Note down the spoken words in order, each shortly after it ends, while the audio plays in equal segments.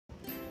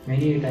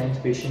Many times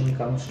patient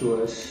comes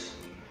to us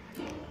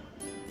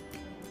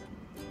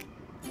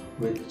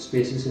with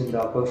spaces in the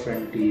upper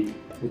front teeth,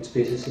 with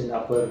spaces in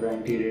upper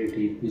anterior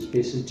teeth, with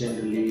spaces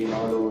generally in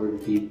all over the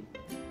teeth,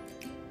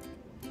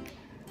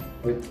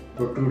 with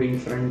protruding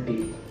front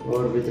teeth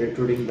or with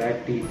retroding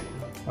back teeth,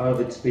 or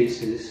with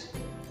spaces,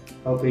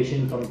 or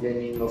patient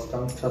complaining of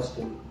tongue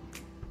thrusting.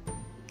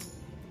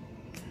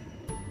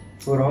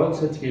 For all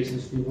such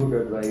cases, we would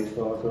advise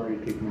for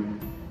orthodontic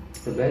treatment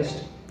the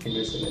best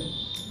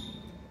Invisalign.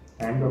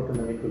 I am Dr.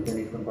 Naveen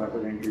Kulkarni from Partha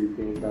Dental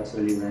II,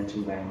 Dasarali branch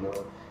in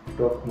Bangalore.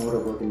 Talk more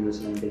about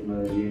Invisalign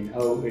technology and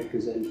how it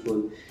is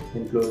helpful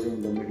in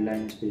closing the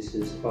midline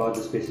spaces or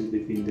the spaces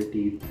between the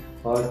teeth,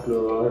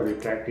 or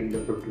retracting the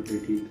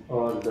protruded teeth,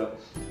 or the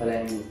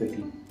aligning of the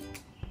teeth.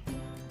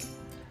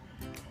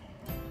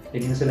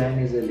 Invisalign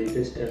is the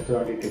latest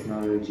orthodontic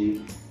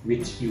technology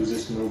which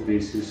uses no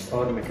braces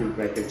or metal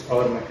brackets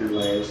or metal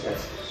wires as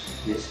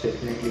such. Yes,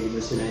 definitely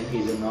Invisalign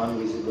is a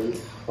non-visible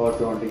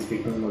orthodontic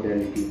treatment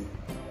modality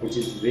which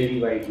is very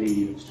widely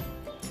used.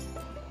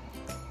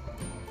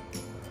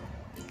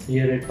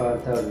 Here at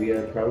Partha, we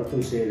are proud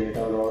to say that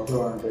our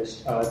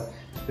orthodontists are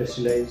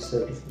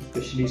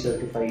specially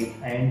certified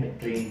and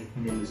trained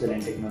in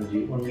Invisalign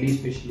technology. Only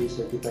specially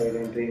certified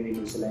and trained in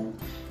Invisalign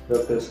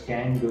doctors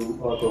can do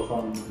or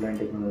perform Invisalign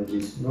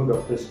technologies. No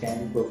doctors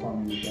can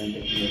perform Invisalign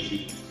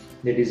technology.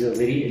 That is a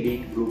very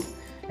elite group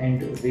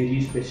and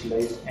very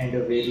specialized and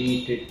a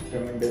very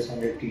tremendous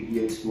and a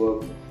tedious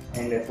work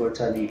and efforts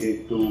are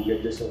needed to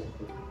get the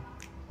certificate.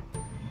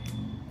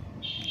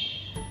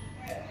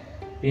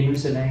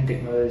 Invisalign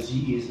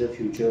technology is the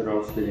future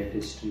of the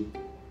dentistry.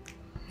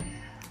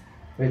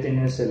 With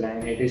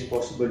Invisalign, it is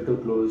possible to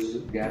close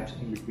gaps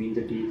in between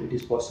the teeth. It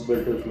is possible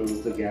to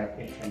close the gap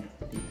in front of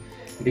the teeth.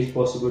 It is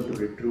possible to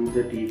retrude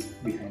the teeth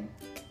behind,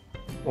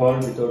 all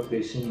without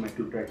placing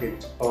metal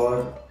brackets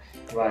or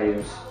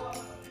wires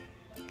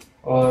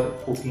or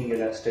hooking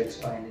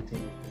elastics or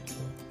anything like that.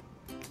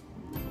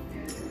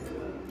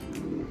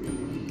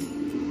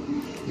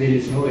 There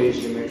is no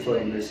age limit for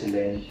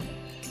Invisalign.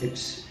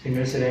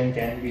 Invisalign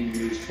can be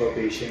used for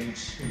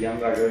patients,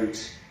 young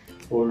adults,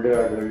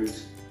 older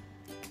adults,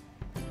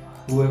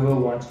 whoever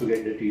wants to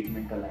get the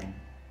treatment aligned.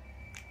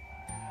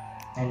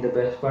 And the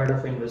best part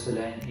of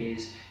Invisalign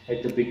is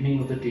at the beginning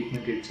of the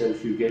treatment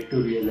itself, you get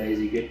to realize,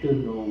 you get to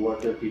know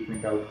what the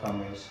treatment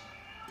outcome is.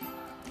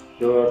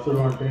 The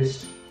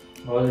orthodontist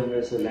or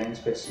Invisalign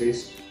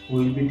specialist who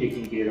will be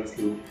taking care of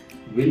you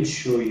will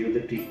show you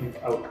the treatment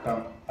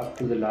outcome up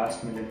to the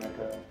last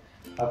millimeter,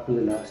 up to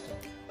the last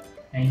time.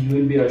 And you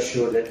will be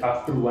assured that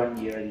after 1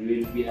 year you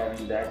will be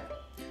having that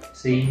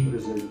same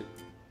result.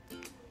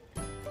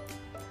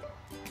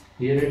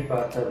 Here at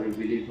Partha, we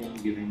believe in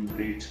giving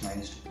great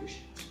smiles to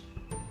patients.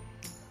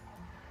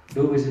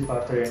 Do visit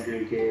Partha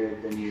Dental Care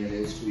at the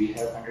nearest. We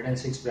have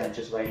 106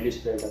 branches widely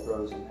spread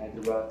across in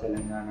Hyderabad,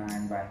 Telangana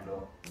and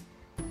Bangalore.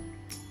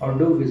 Or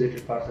do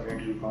visit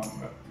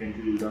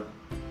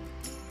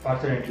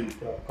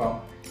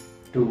parthadental.com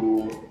to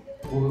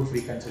book a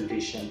free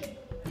consultation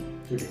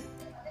today.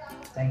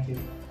 Thank you.